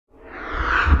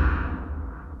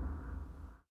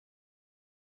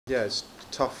yeah, it's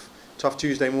tough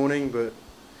Tuesday morning, but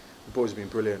the boys have been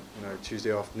brilliant. You know,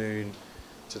 Tuesday afternoon,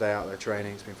 today out there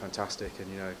training, it's been fantastic,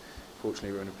 and you know,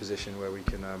 fortunately we're in a position where we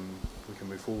can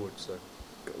move forward. So,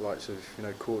 got the likes of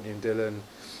Courtney and Dylan,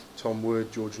 Tom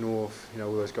Wood, George North,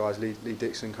 all those guys, Lee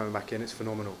Dixon coming back in. It's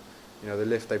phenomenal. You know, the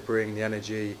lift they bring, the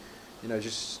energy,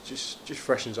 just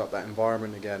freshens up that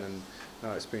environment again, and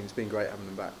no, it's been great having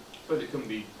them back. But it couldn't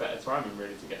be better timing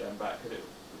really to get them back, could it,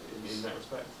 in that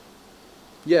respect?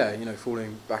 Yeah,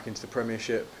 falling back into the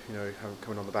Premiership,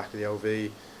 coming on the back of the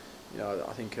LV,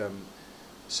 I think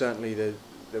certainly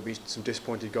there'll be some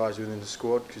disappointed guys within the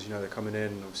squad because they're coming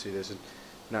in. Obviously, there's a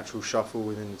natural shuffle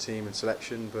within the team and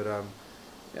selection, but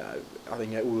I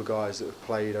think all the guys that have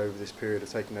played over this period have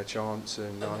taken their chance,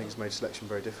 and I think it's made selection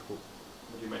very difficult.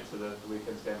 What do you make to the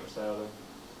weekend's game at Sale then?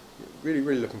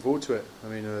 Really looking forward to it. I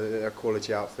mean, they're a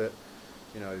quality outfit.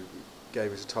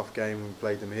 Gave us a tough game when we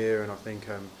played them here, and I think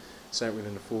same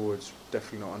within the forwards,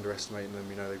 definitely not underestimating them.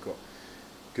 They've got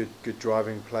good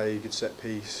driving play, good set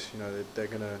piece. They're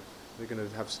gonna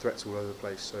have threats all over the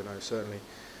place. So no, certainly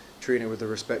treating it with the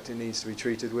respect it needs to be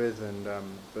treated with, and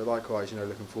but likewise,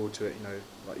 looking forward to it.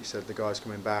 Like you said, the guys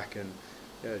coming back, and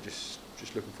yeah, just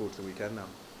looking forward to the weekend now.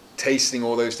 Tasting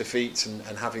all those defeats and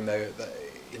having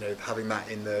having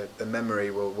that in the memory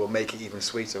will make it even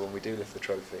sweeter when we do lift the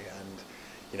trophy.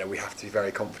 And we have to be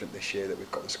very confident this year that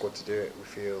we've got the squad to do it. We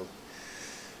feel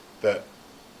that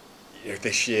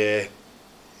this year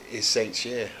is Saints'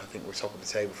 year. I think we're top of the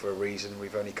table for a reason.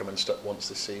 We've only come unstuck once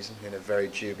this season in a very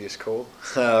dubious call,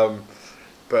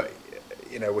 but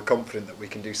we're confident that we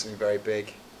can do something very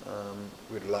big.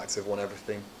 We'd like to have won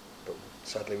everything, but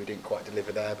sadly we didn't quite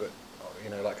deliver there. But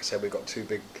like I said, we've got two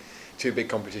big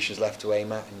competitions left to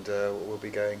aim at, and we'll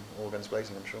be going all guns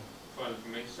blazing, I'm sure. Final for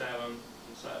me, Sale on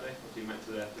Saturday. What do you make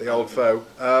to the old foe?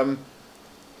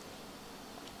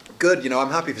 Good. I'm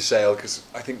happy for Sale because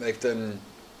I think they've done.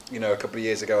 A couple of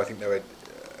years ago, I think they were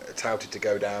touted to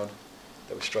go down.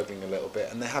 They were struggling a little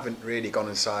bit, and they haven't really gone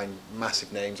and signed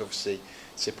massive names. Obviously,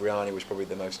 Cipriani was probably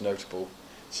the most notable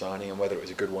signing, and whether it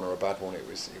was a good one or a bad one, it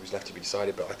was left to be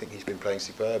decided. But I think he's been playing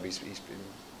superb. He's been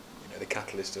the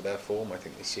catalyst of their form, I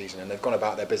think, this season, and they've gone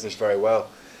about their business very well.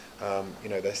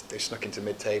 They're snuck into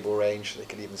mid-table range. They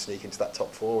could even sneak into that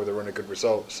top four with a run of good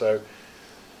results. So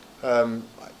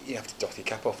you have to doff your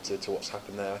cap off to what's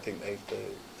happened there. I think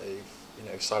they've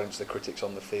silenced the critics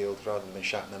on the field rather than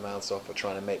shouting their mouths off or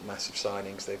trying to make massive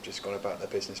signings. They've just gone about their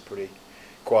business pretty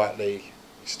quietly,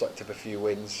 stacked up a few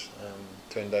wins,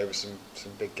 turned over some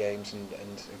big games, and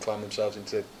climbed themselves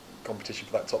into competition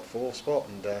for that top four spot.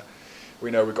 And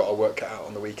we know we've got our work cut out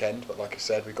on the weekend, but like I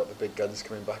said, we've got the big guns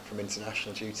coming back from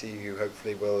international duty who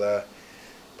hopefully will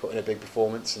put in a big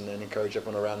performance and then encourage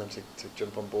everyone around them to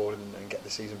jump on board and get the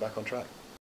season back on track.